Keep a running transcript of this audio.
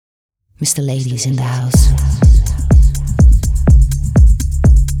Mr. Ladies in the house.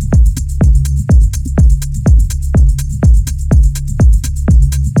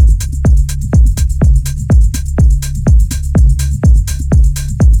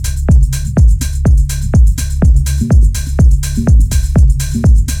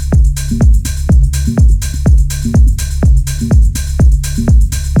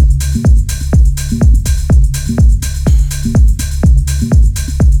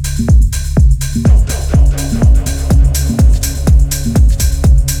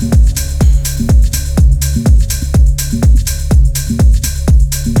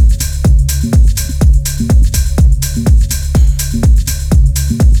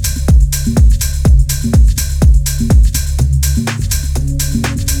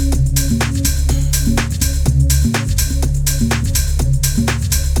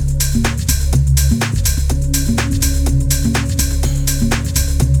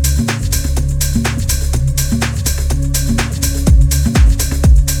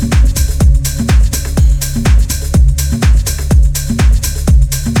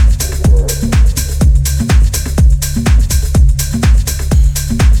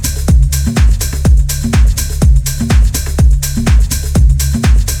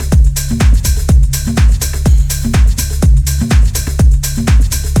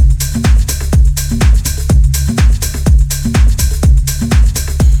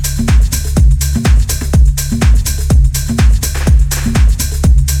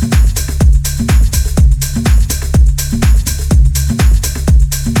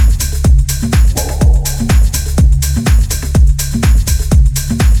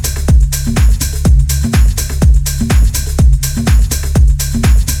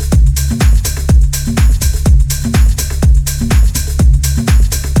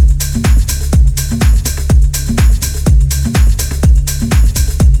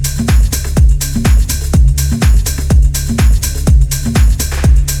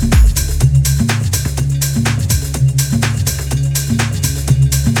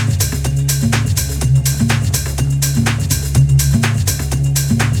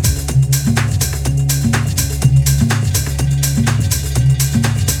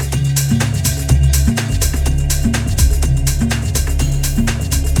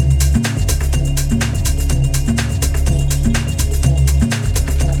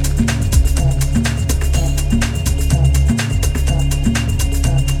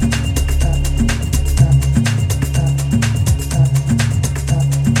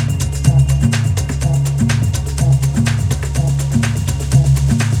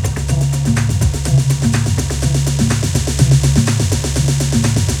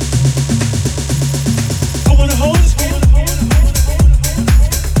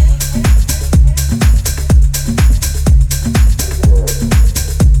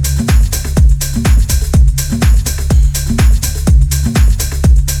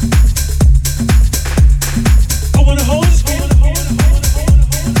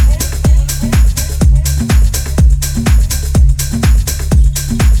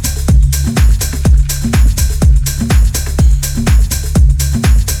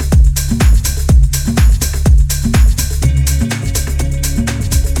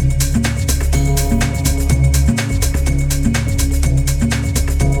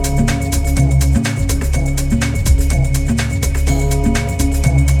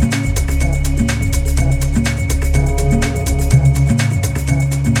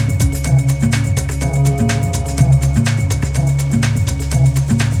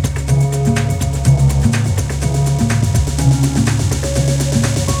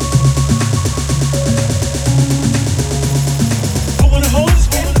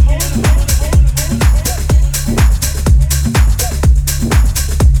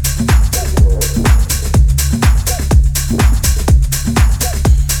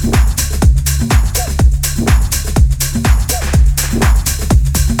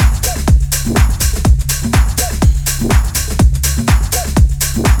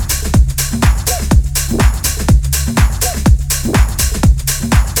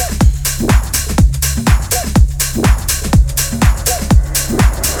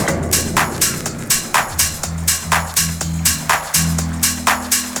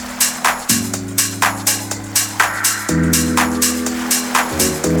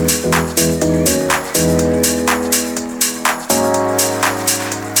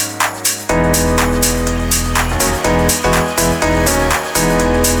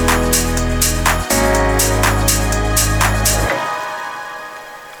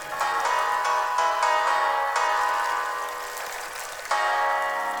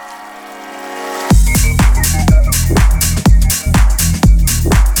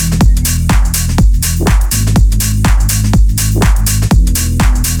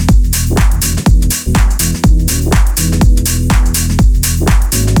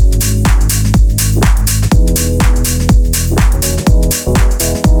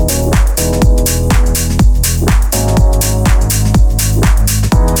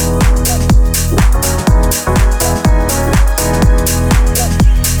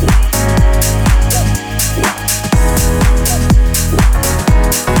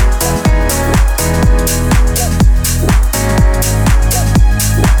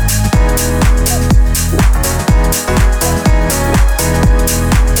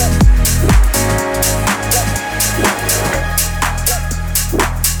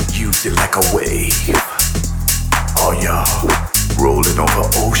 It like a wave. Oh yeah, rolling over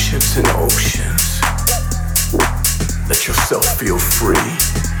oceans and oceans. Let yourself feel free,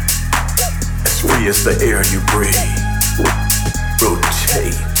 as free as the air you breathe.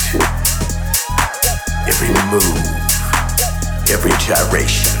 Rotate, every move, every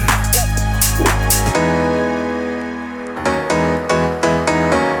gyration.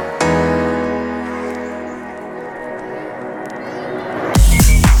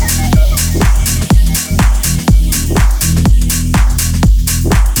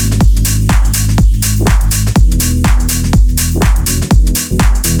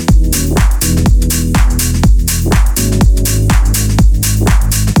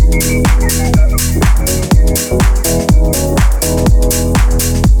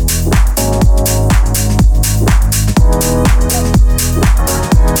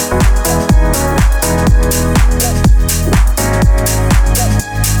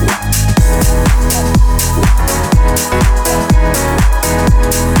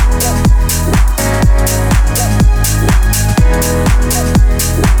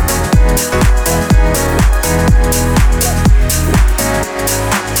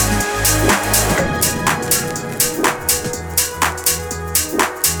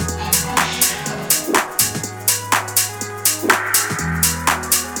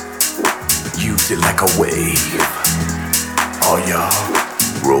 It like a wave. Oh yeah,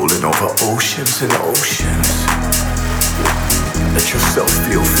 rolling over oceans and oceans. Let yourself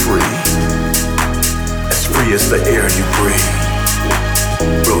feel free, as free as the air you breathe.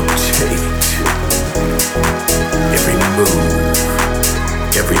 Rotate, every move,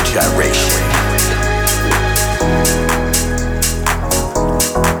 every gyration.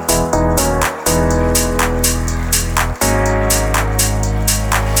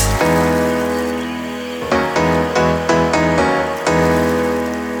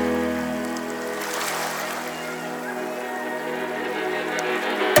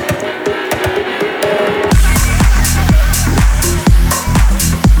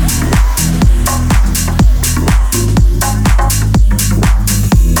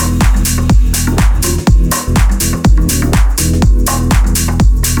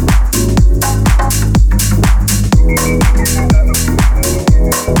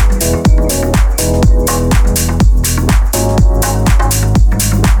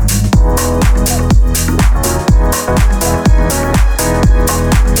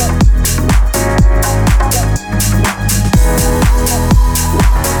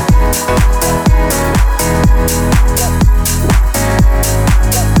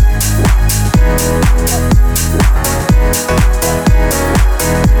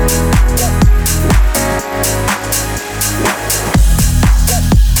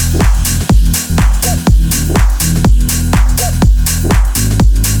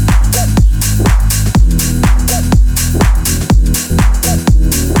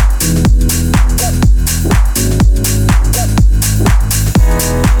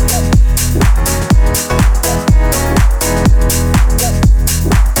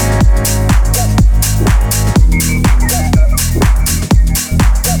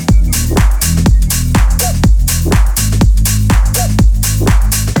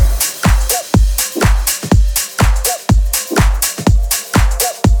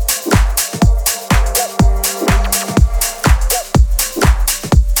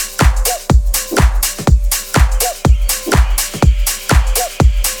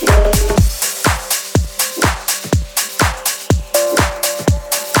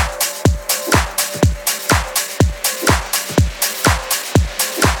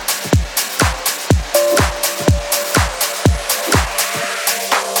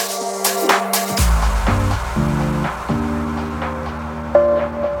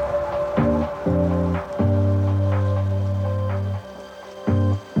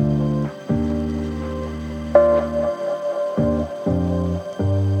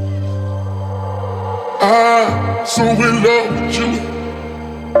 I'm so in love with you.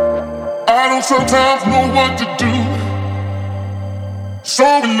 I don't sometimes know what to do. So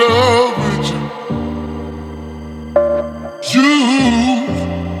in love with you. You.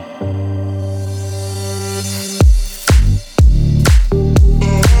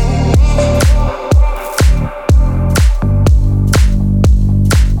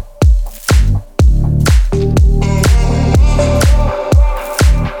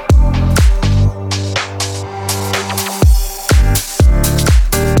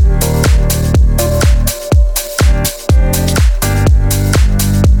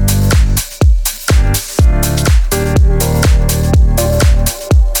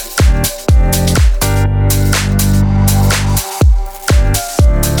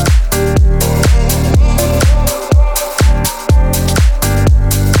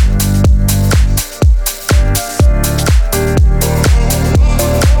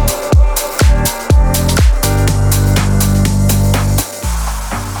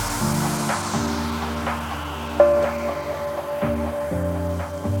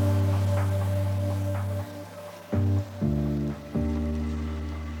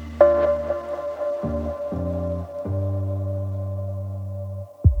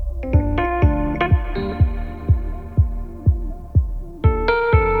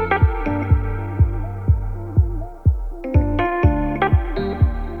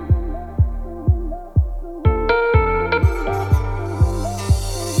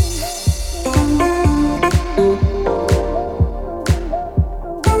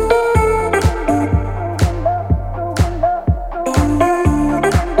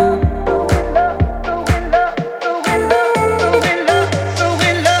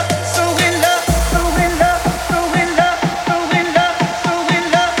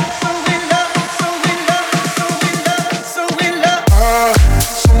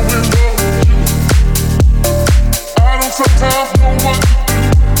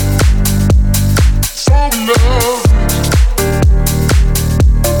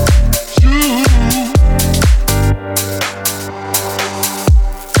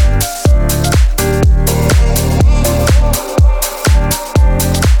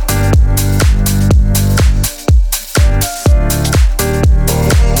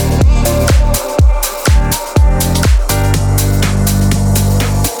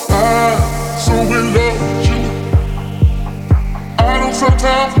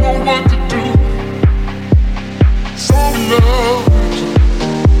 sometimes know what to do. So love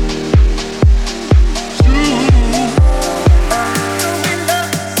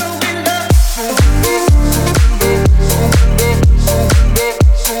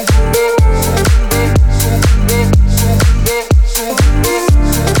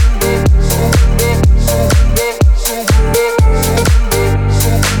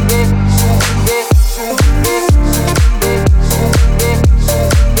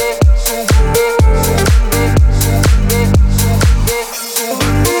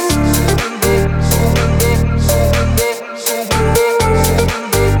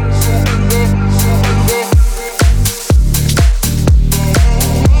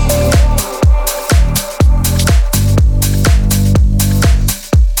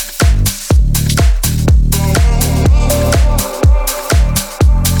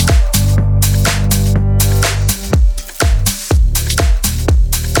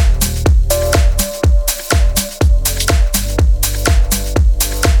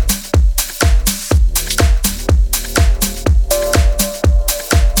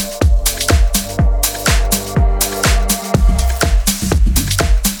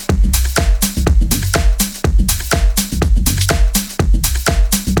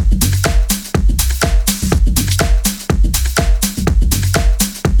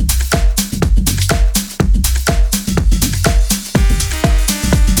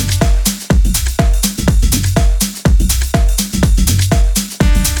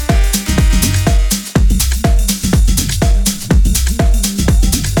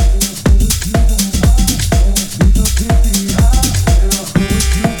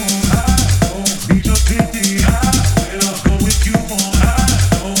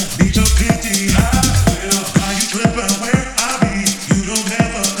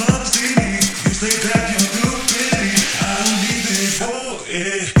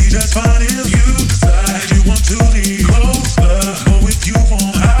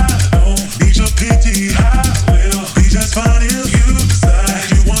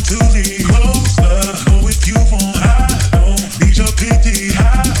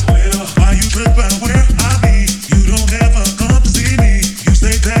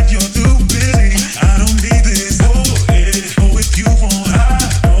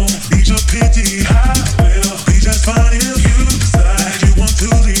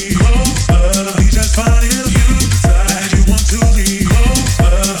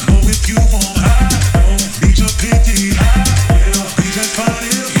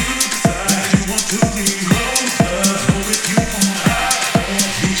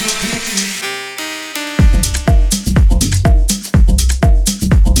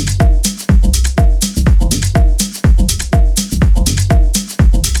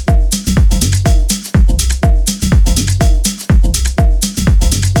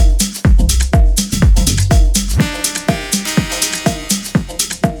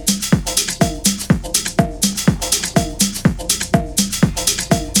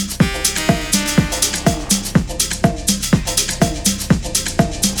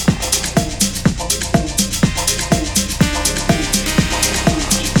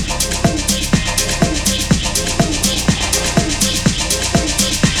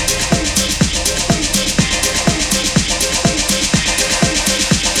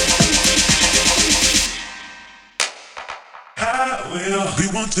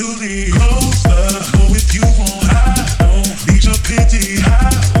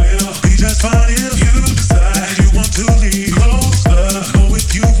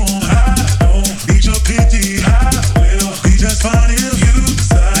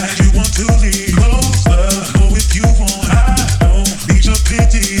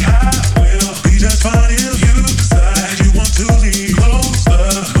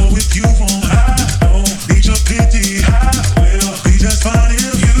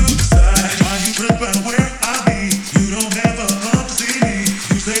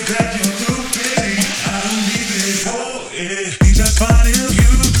Just funny.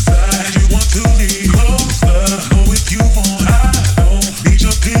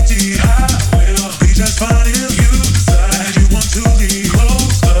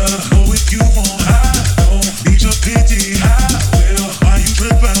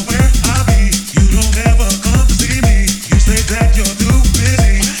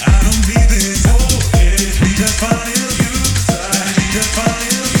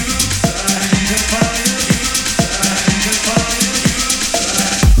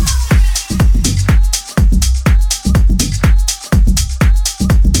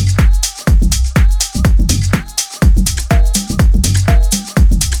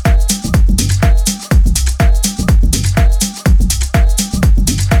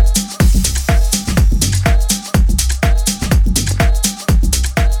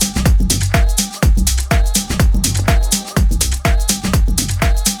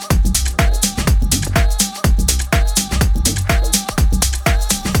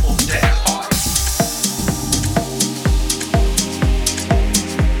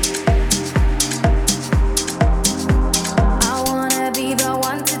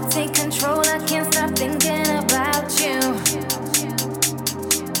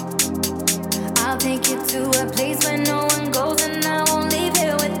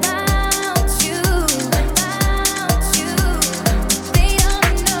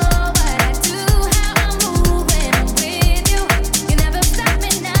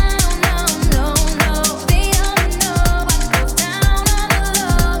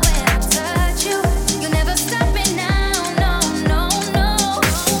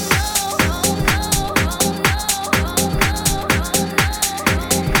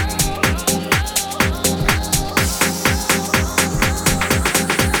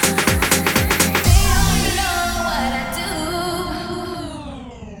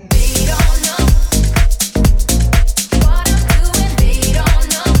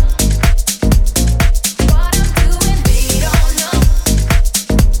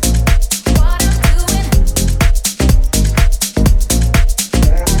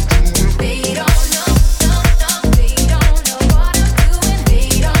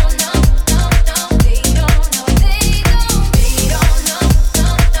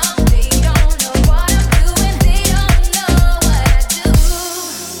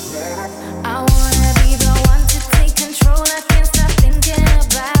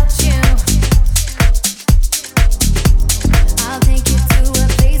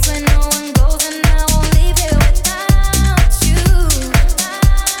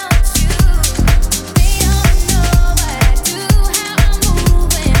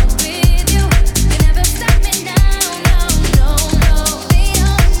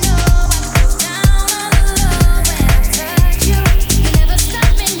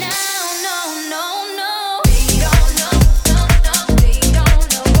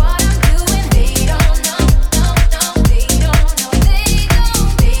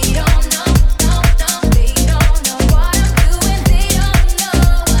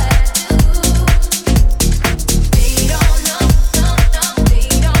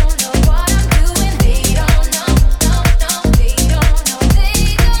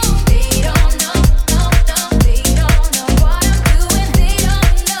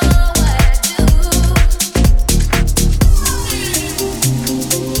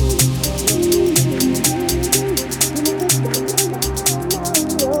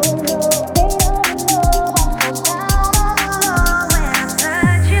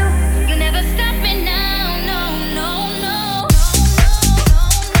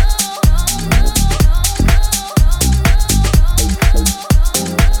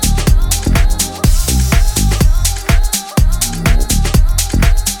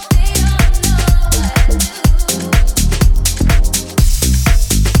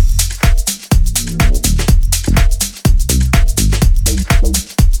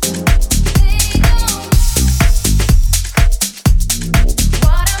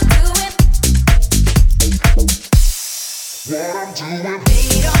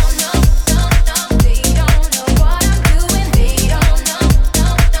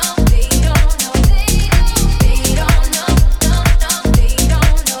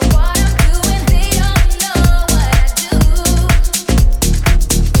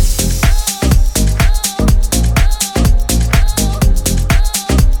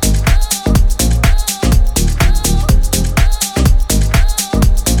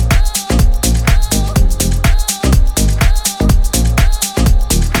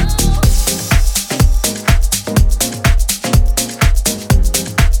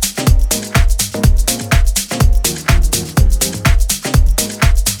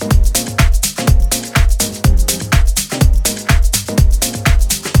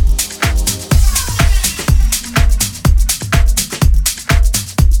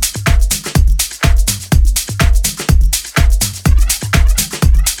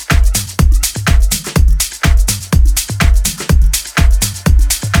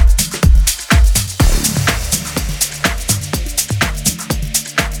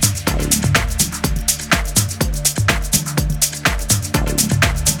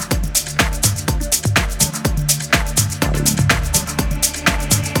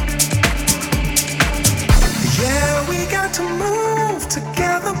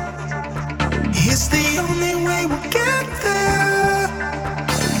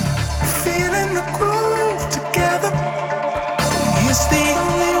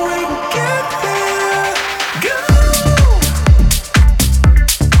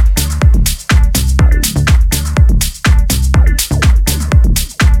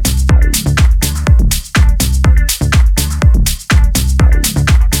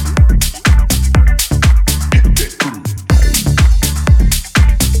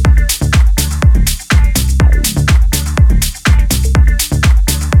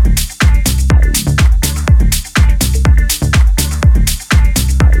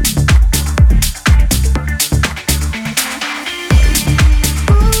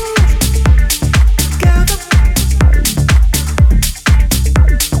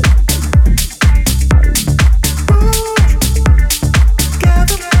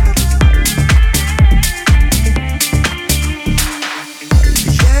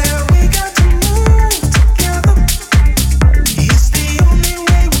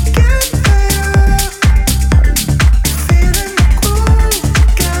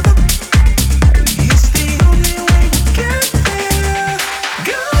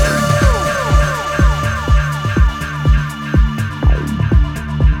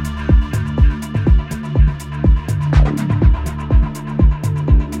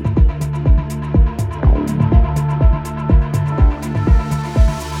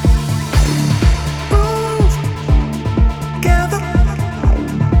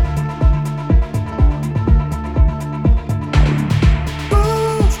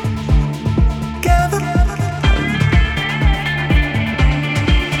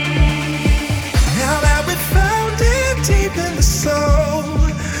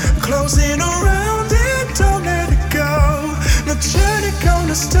 party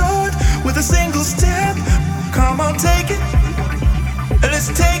gonna start with a single step. Come on, take it. Let's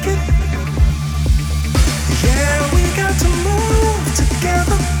take it. Yeah, we got to move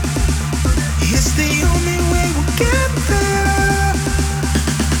together. It's the only way we'll get there.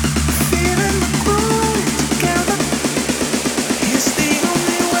 Feeling the groove together. It's the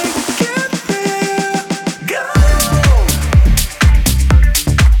only way we'll get there. Go!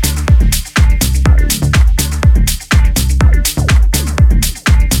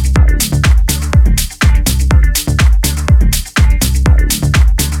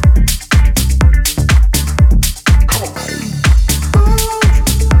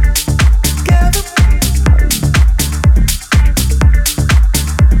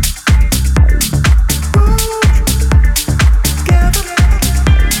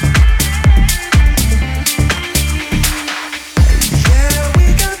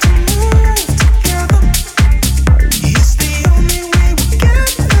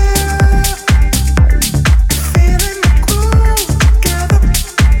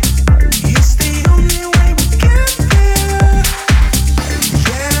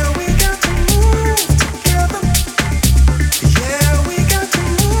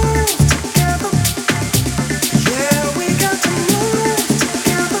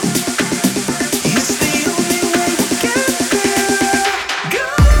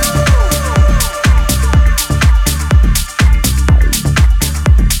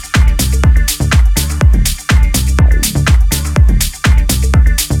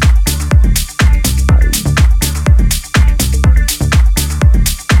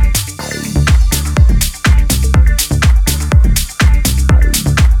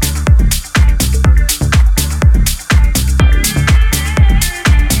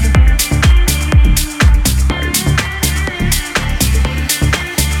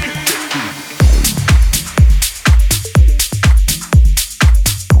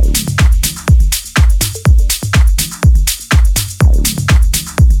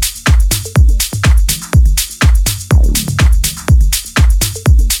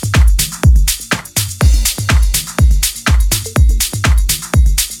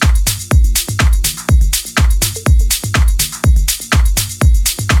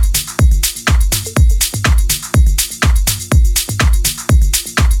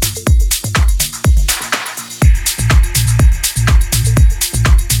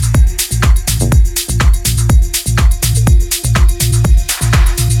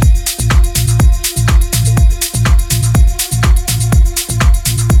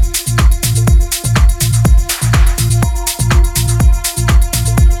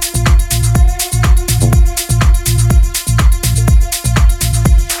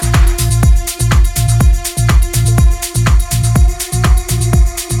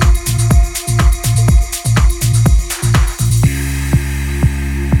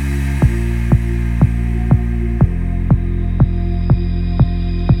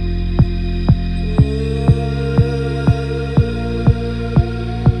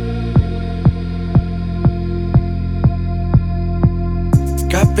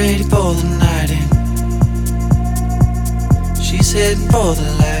 ready for the night in. She's heading for the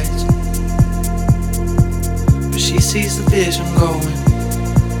lights, but she sees the vision going,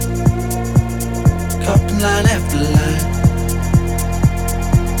 cupping line after line.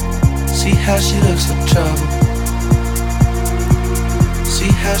 See how she looks for trouble,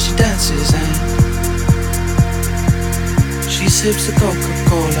 see how she dances and she sips the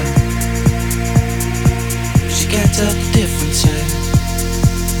Coca-Cola. She can't tell the difference yet.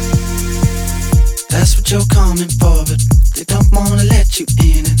 That's what you're coming for, but they don't wanna let you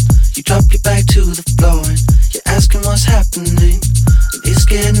in. And you drop your back to the floor and you're asking what's happening. And it's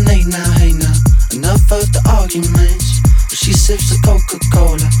getting late now, hey now, enough of the arguments. But she sips the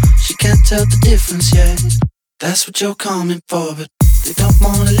Coca-Cola, she can't tell the difference yet. That's what you're coming for, but they don't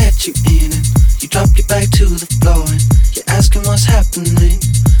wanna let you in. And you drop your back to the floor and you're asking what's happening.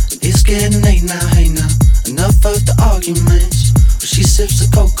 And it's getting late now, hey now, enough of the arguments. But she sips the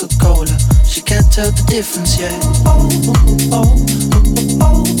Coca-Cola, she can't tell the difference yet.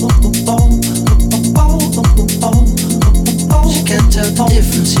 She can't tell the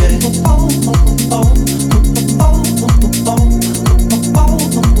difference yet.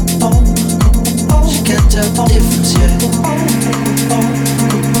 She can't tell the difference yet.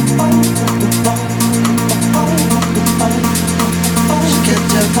 She can't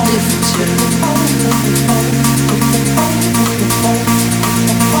tell the difference yet.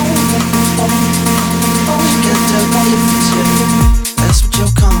 She can't tell the difference yet. That's what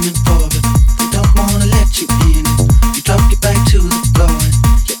you're coming for, but they don't wanna let you in. You drop your back to the floor and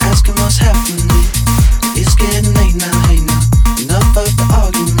you're asking what's happening.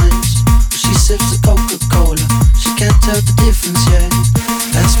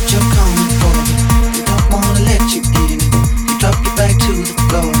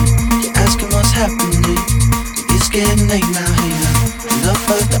 enough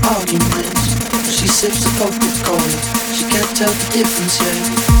of the arguments. She sips the Coca-Cola, she can't tell the difference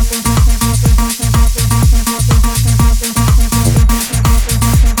yet.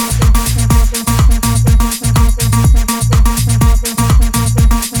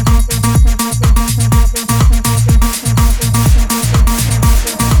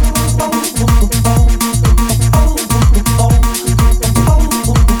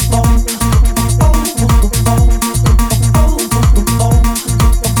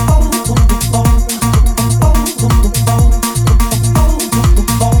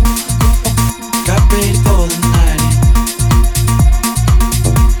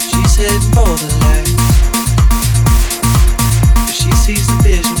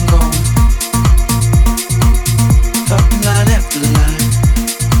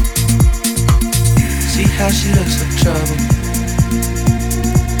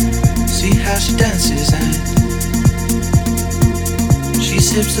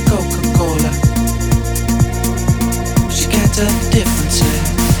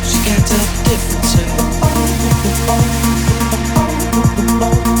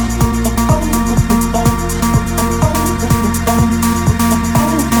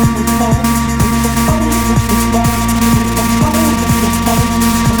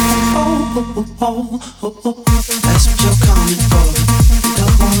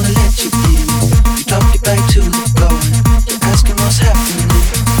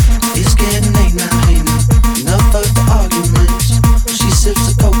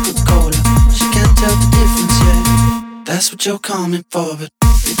 You're coming for, but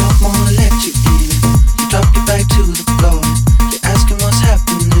they don't wanna let you in. You drop your back to the floor and you're asking what's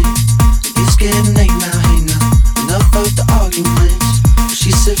happening. It's getting late now, hey now. Enough of the arguments. But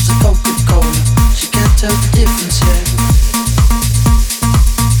she sips the Coca-Cola, she can't tell the difference yet.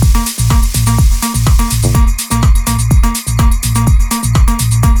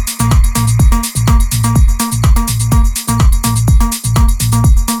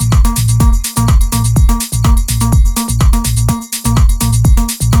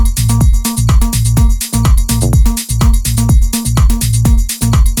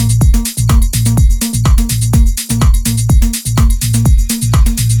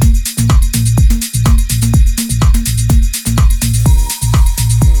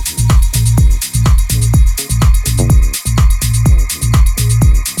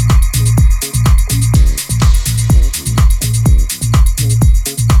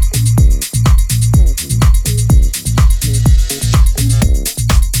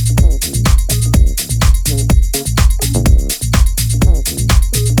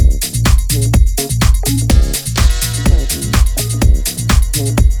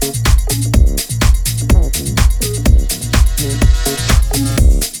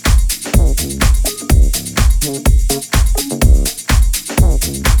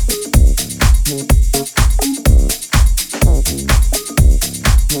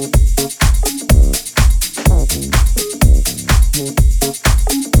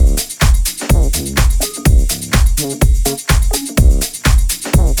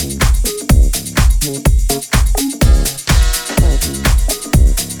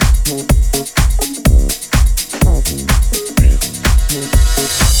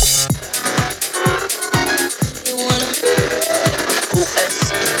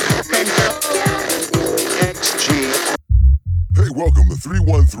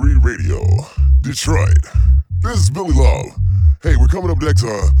 Detroit. This is Billy Love. Hey, we're coming up next,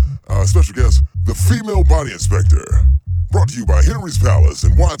 special guest, the Female Body Inspector. Brought to you by Henry's Palace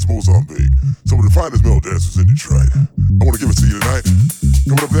in Watts, Mozambique. Some of the finest male dancers in Detroit. I want to give it to you tonight.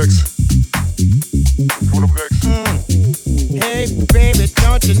 Coming up next. Hey, baby,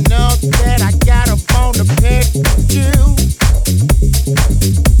 don't you know that I got a bone to pick with you?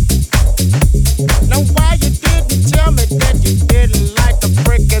 Now, why you didn't tell me that you didn't like the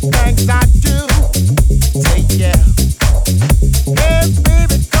freaky things I do? Say yeah. Hey,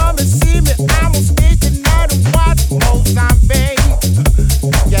 baby, come and see me. I'm on stage tonight and watch Mozambique.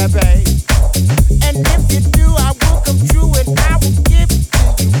 Yeah, babe. And if you do, I will come true and I will give it to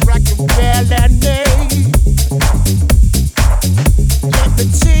you rock and roll and let me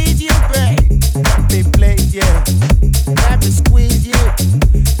tease you, babe.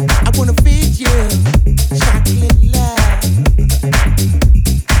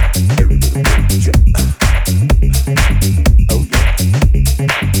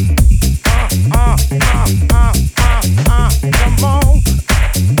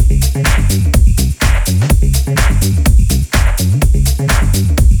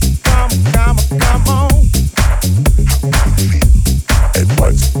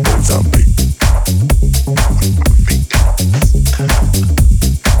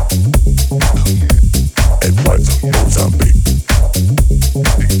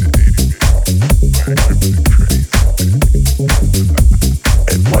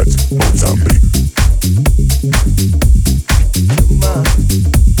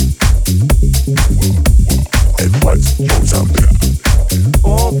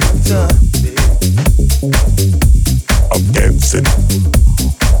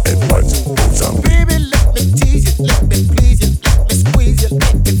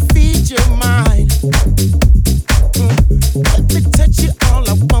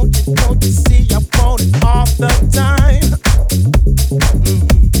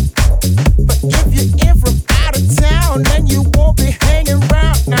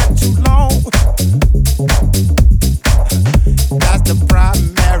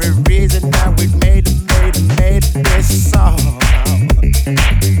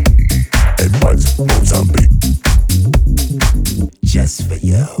 for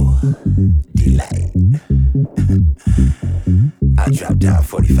your delight. I'll drop down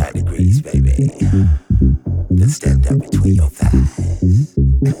 45 degrees, baby. Then stand up between your thighs.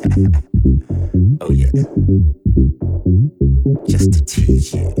 Oh yeah. Just to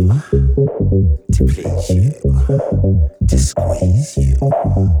tease you, to please you, to squeeze you,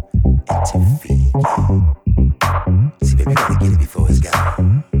 and to feed you. See, baby, gotta get it before it's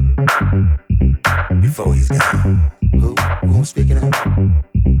gone. Before he's gone. Who I'm speaking of?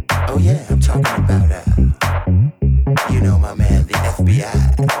 Oh yeah, I'm talking about you know my man, the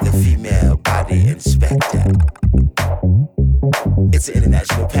FBI, the female body inspector. It's an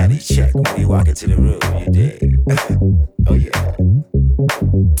international patty check when you walk into the room, you dig? Oh yeah.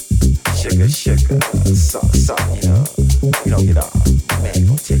 Sugar, salt, you know. You don't get off. Man,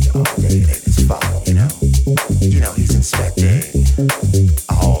 gonna take you all day and it's fun, you know. You know, he's inspecting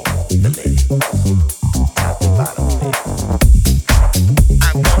all the ladies. Top to bottom, I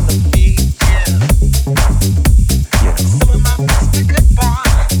wanna be you. You know. Some of my Mr. Good boy.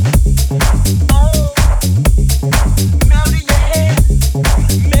 Oh, melt in your head,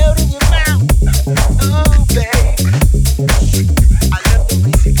 melt in your mouth. Oh, babe. I love the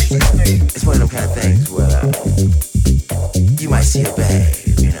music. It's one of them kind of things where you might see a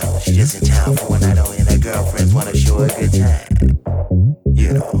babe, you know, she's just in town for one night only and her girlfriends want to show her a good time.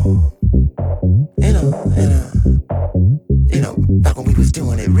 You know, back when we was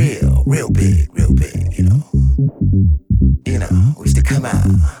doing it real big, you know. You know, we used to come out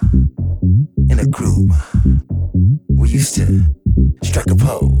in a group. We used to strike a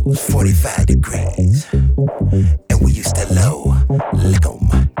pose, 45 degrees. And we used to low lick 'em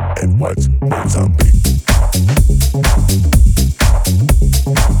and watch moves on me.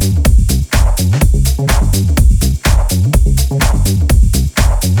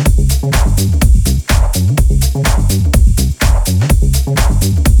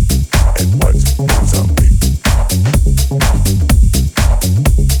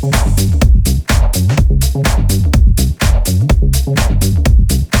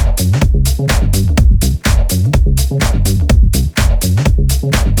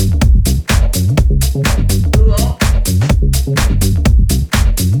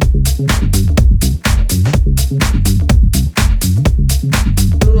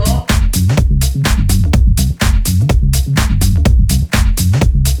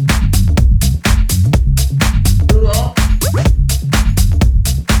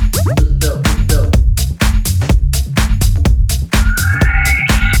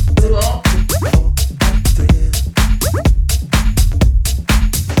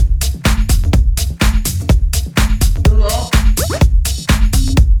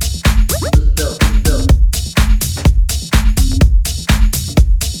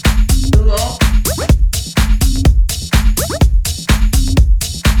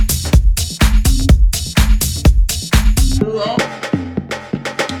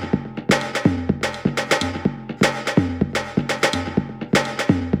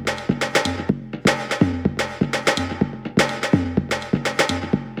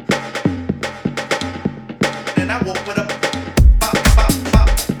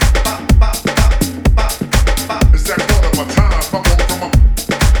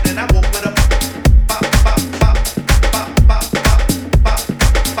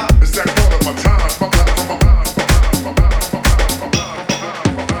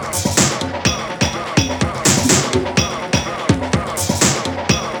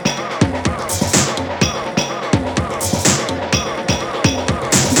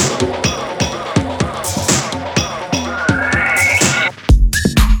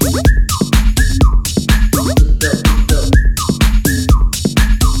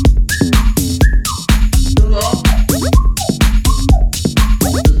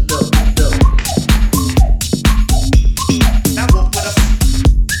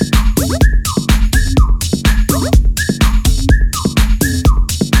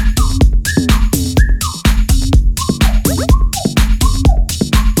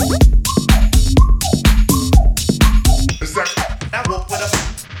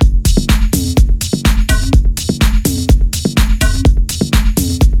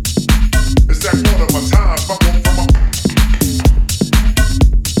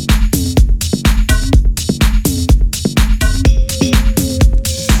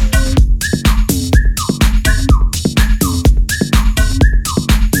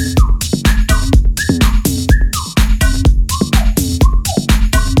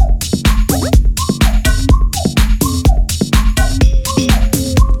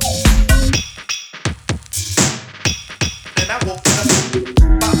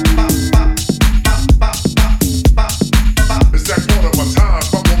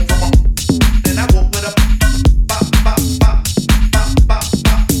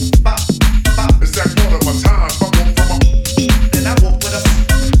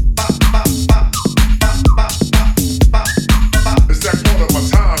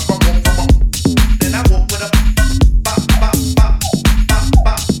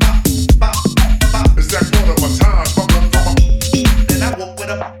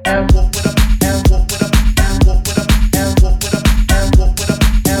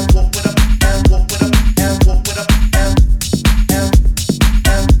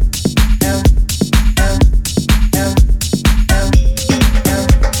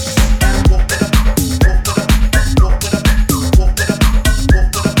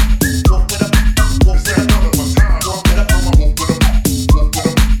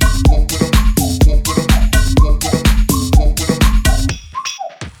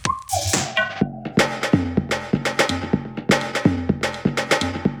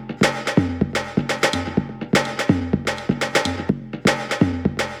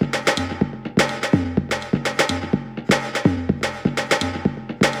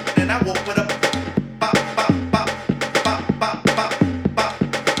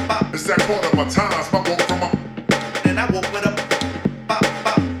 that part of my times, my walk from my. And I woke with a bop,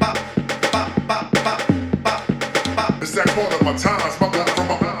 bop, bop, bop, bop, bop, bop, bop. It's that part of my times, my walk from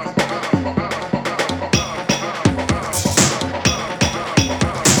my.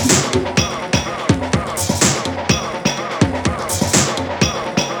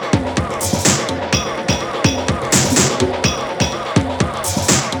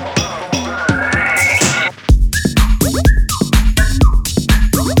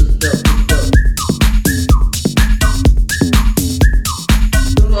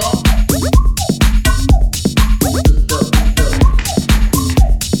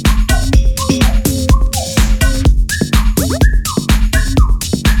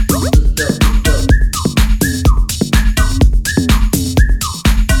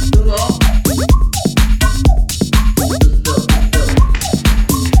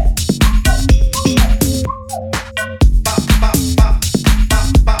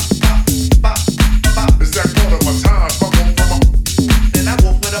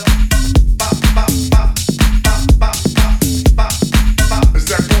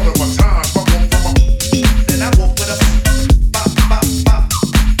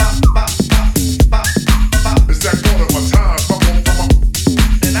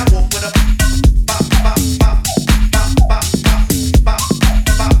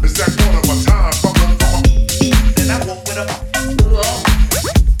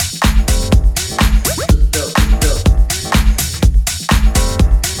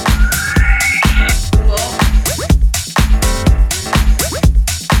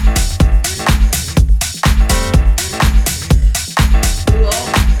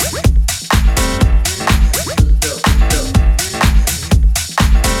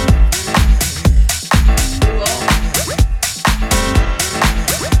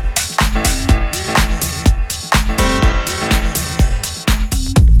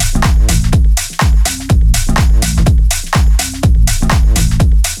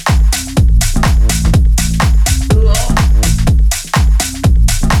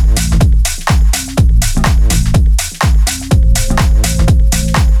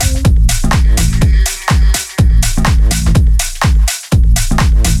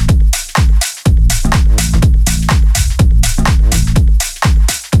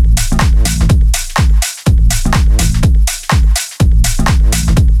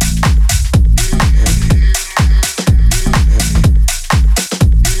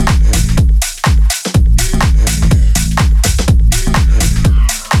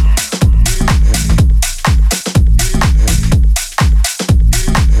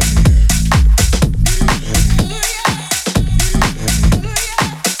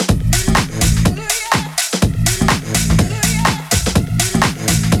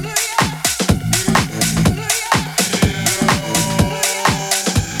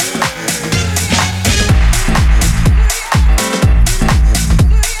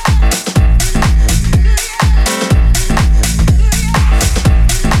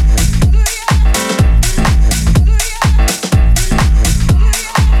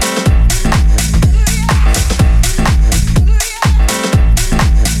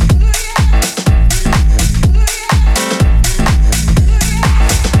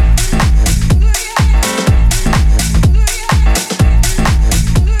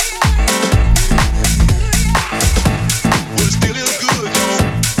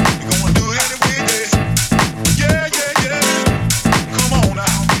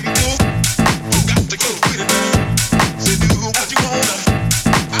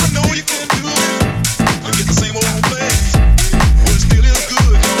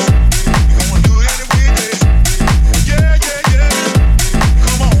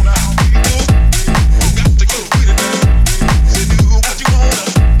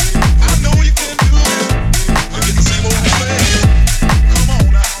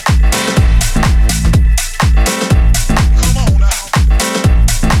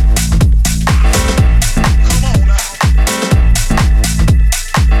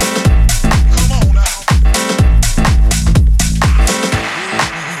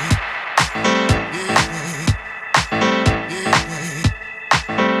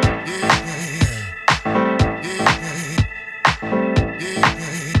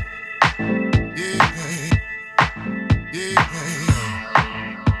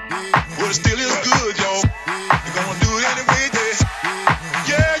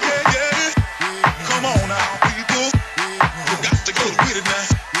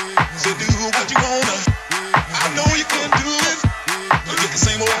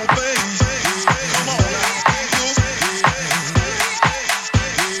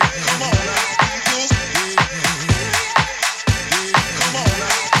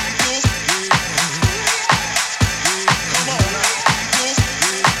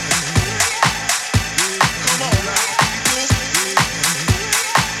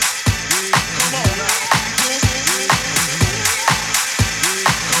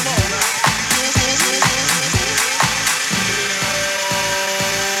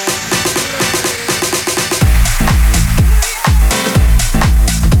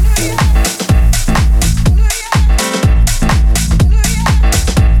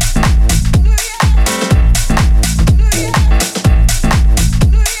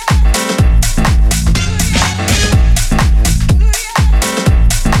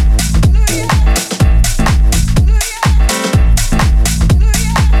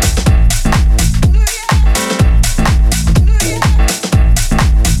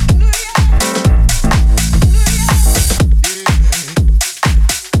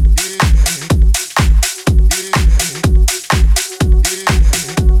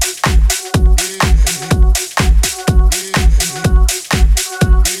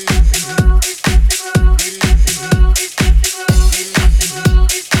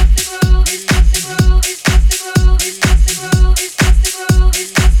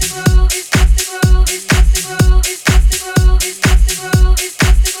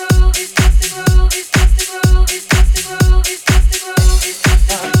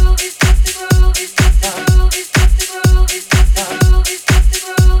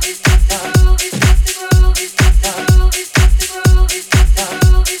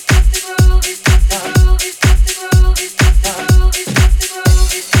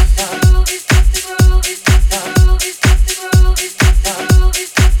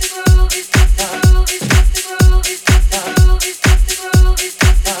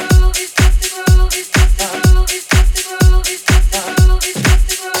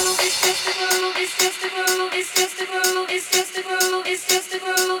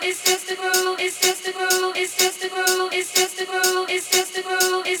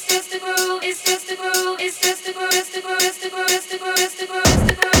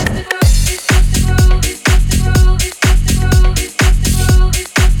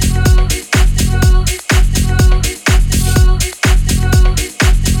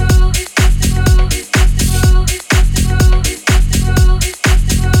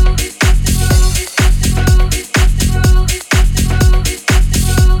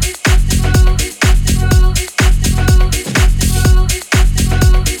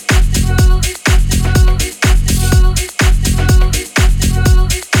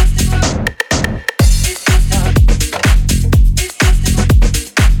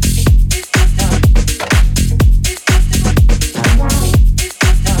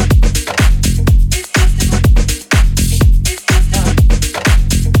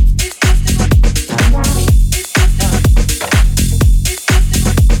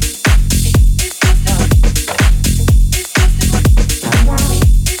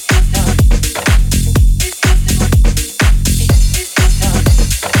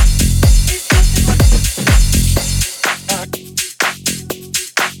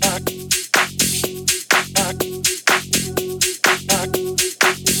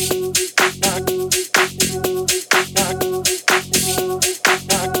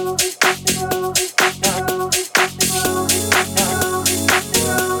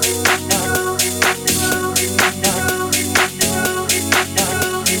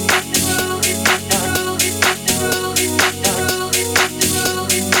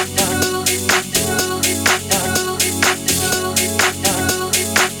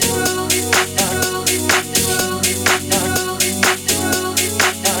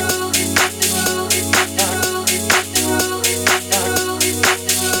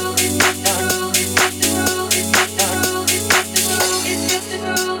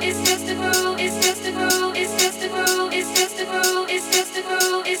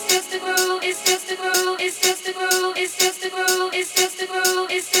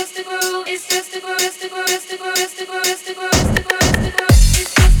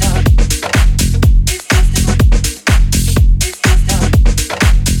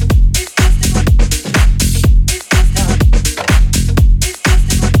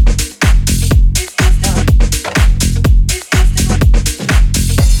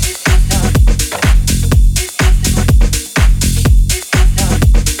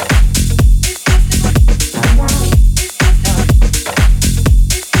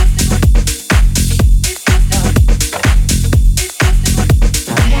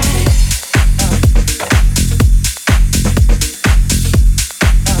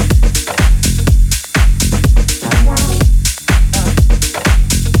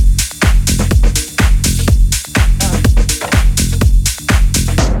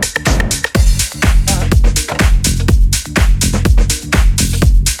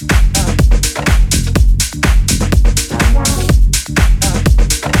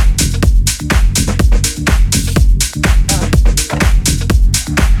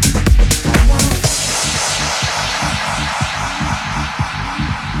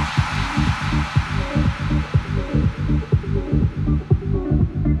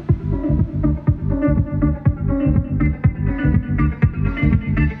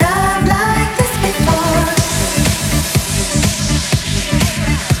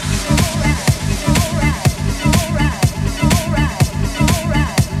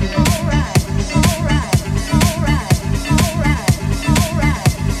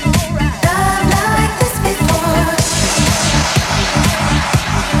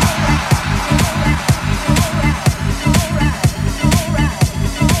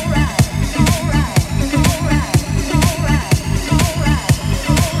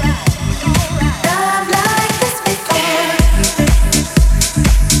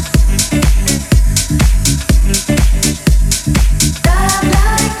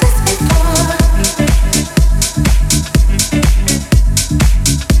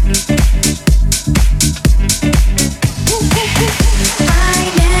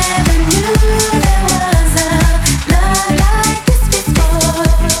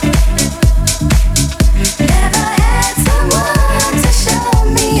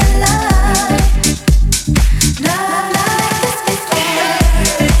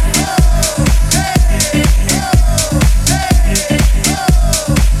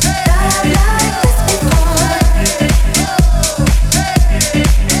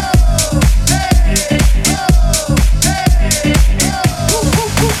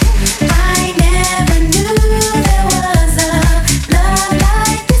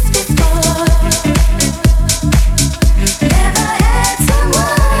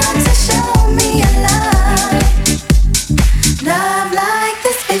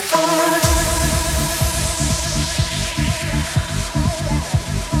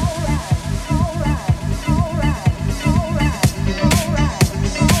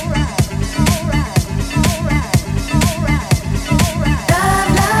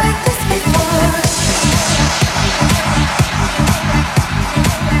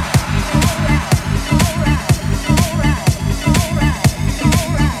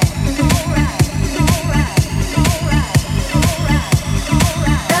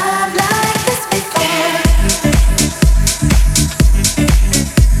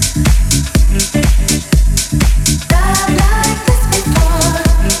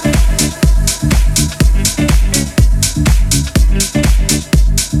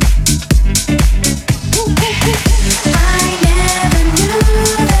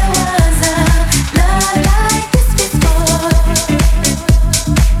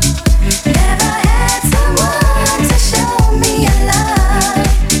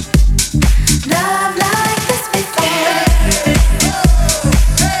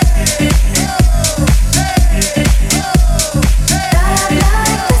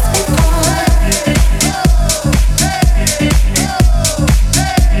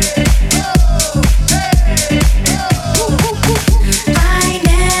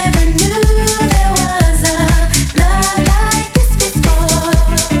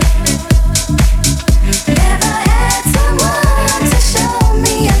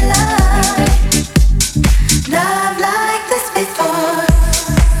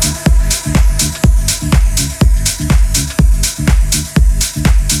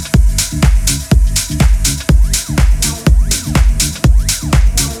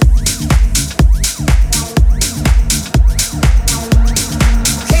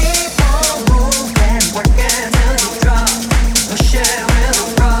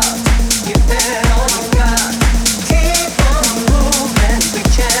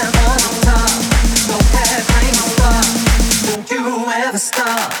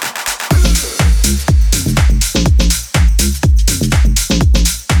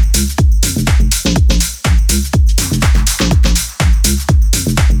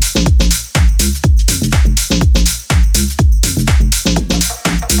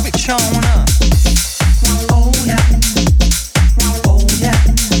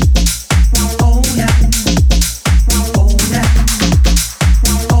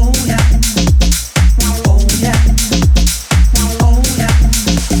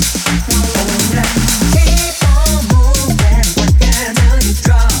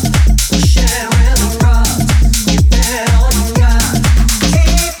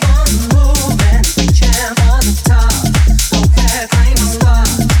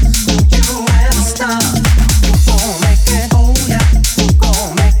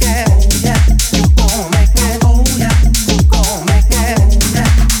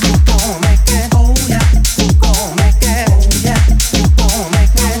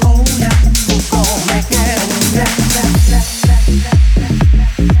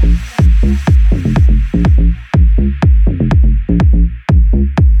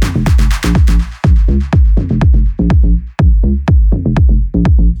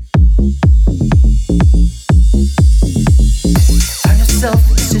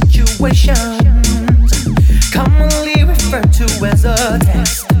 yourself in situations commonly referred to as a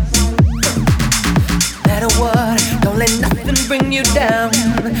test. Matter what, don't let nothing bring you down.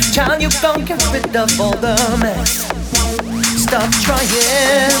 Child, you gon' get rid of all the mess. Stop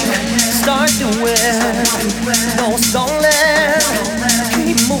trying, start doing. No stalling,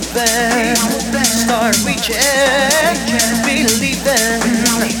 keep moving. Start reaching, believing.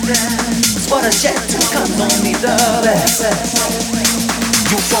 It's what a jet to come, only the best.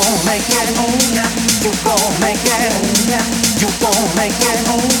 You gon' make it, oh yeah. You gon' make it, oh yeah. You gon' make it,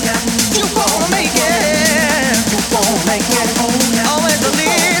 oh yeah. You gon' make it. You gon' make it, oh yeah. Always the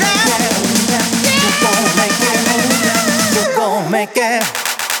leader. You gon' make it, oh yeah. You gon' make it.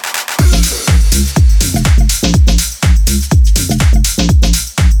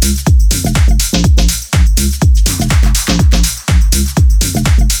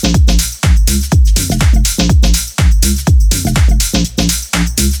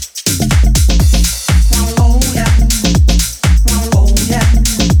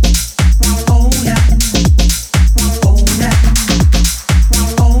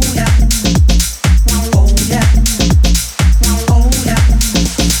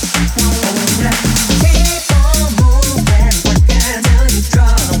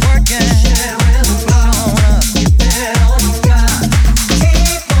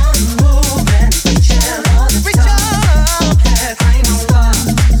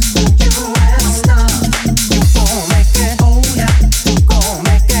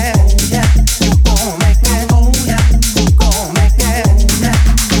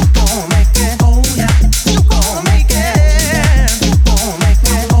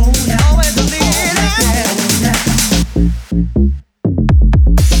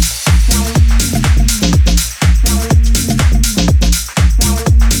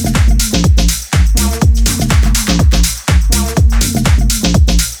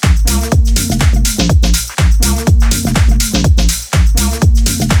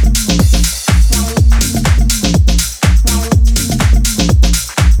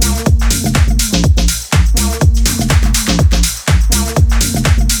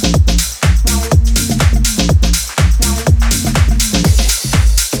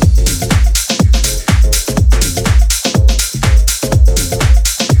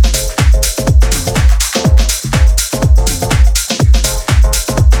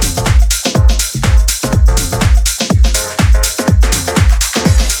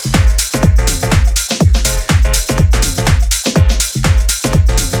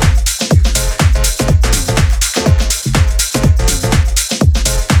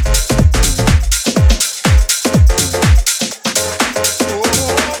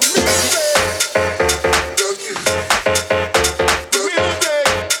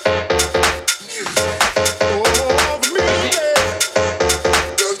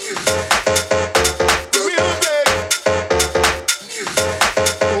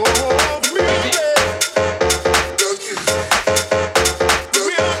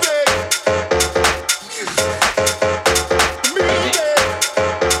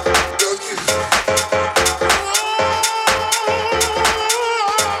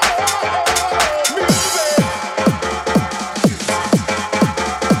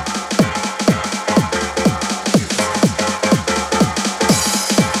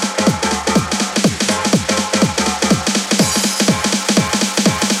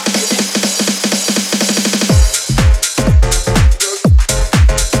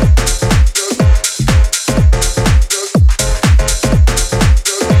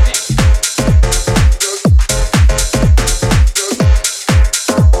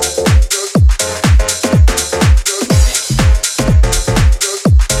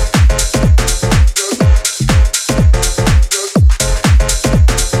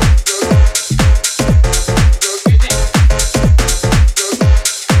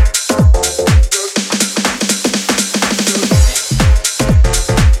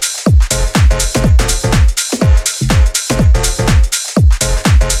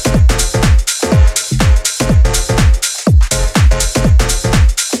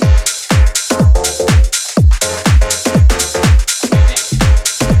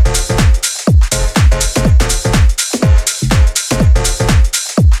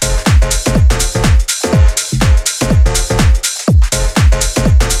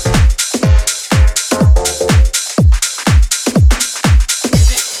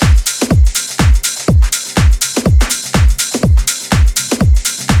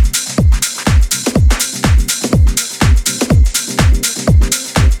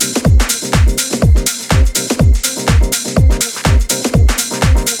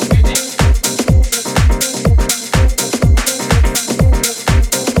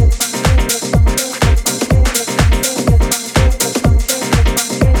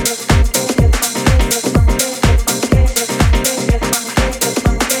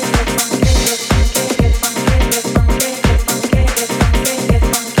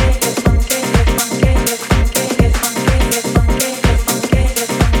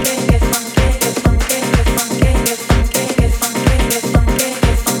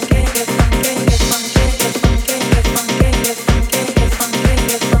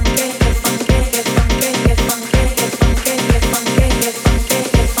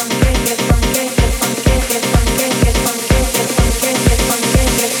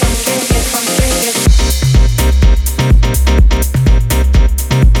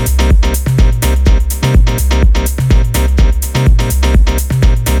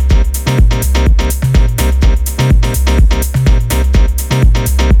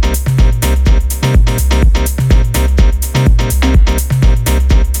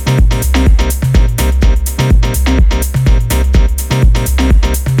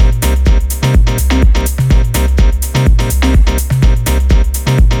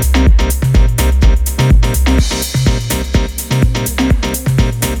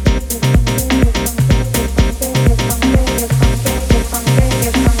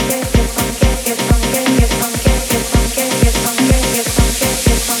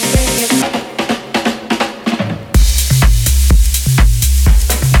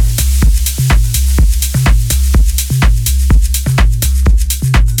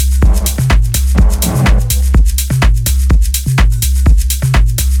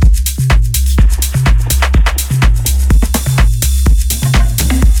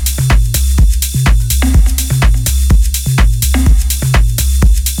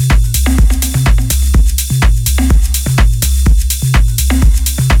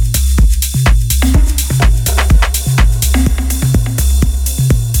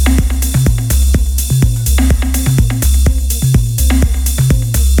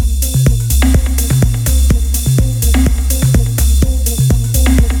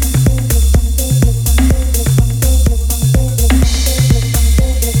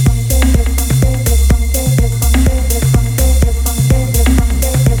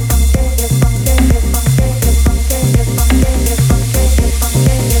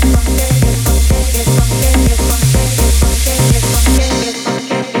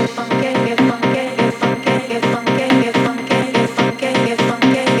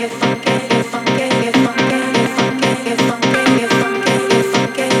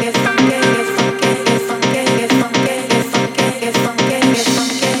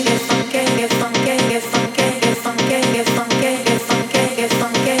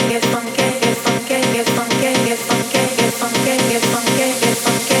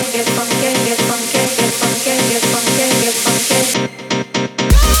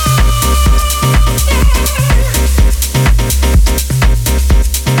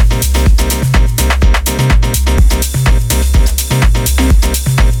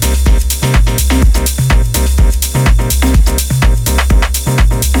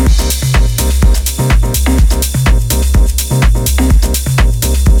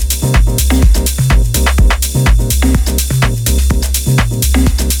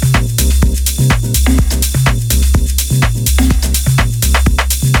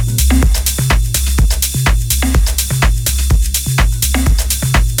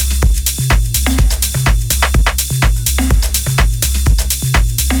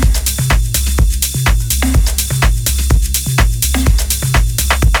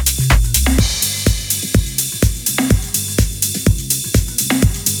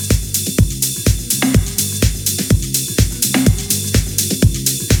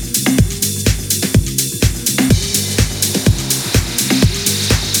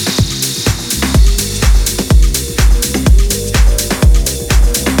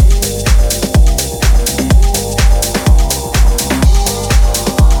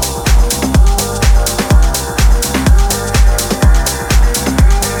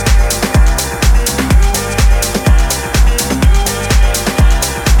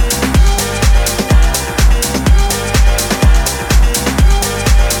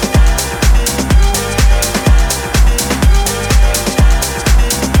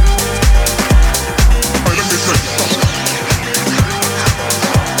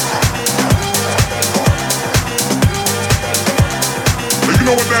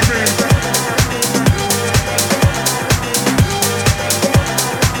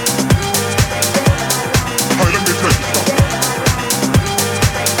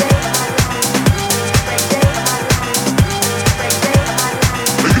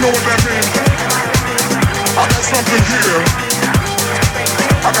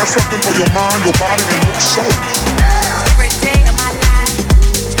 got something for your mind, your body, and your soul. Every day of my life,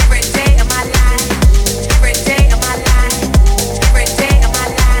 every day of my life, every day of my life, every day of my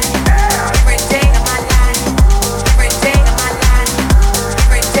life, every day of my life, every day of my life,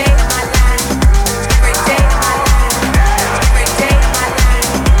 every day of my life, every day of my life, every day of my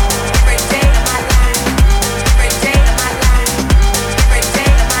life, every day of my life, every day of my life, every day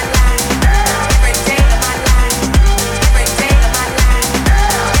of my life, every day of my life, every day of my life,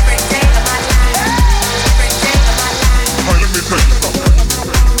 every day of my life. Hey, let me tell you something.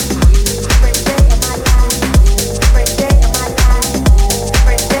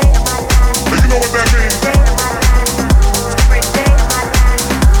 Hey, you know what that means?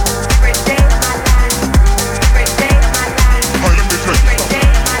 Hey, let me tell you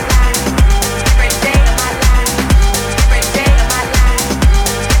something.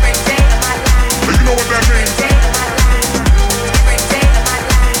 Hey, you know what that means?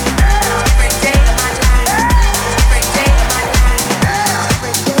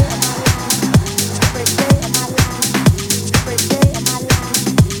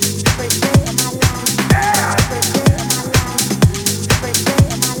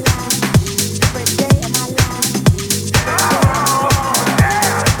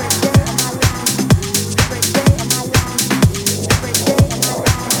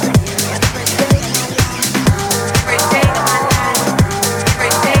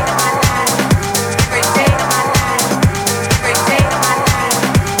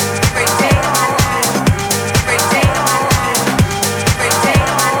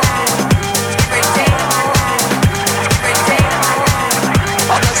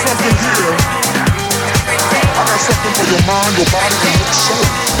 I got something here. I got something for your mind, your body, and your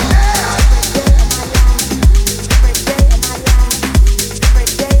soul.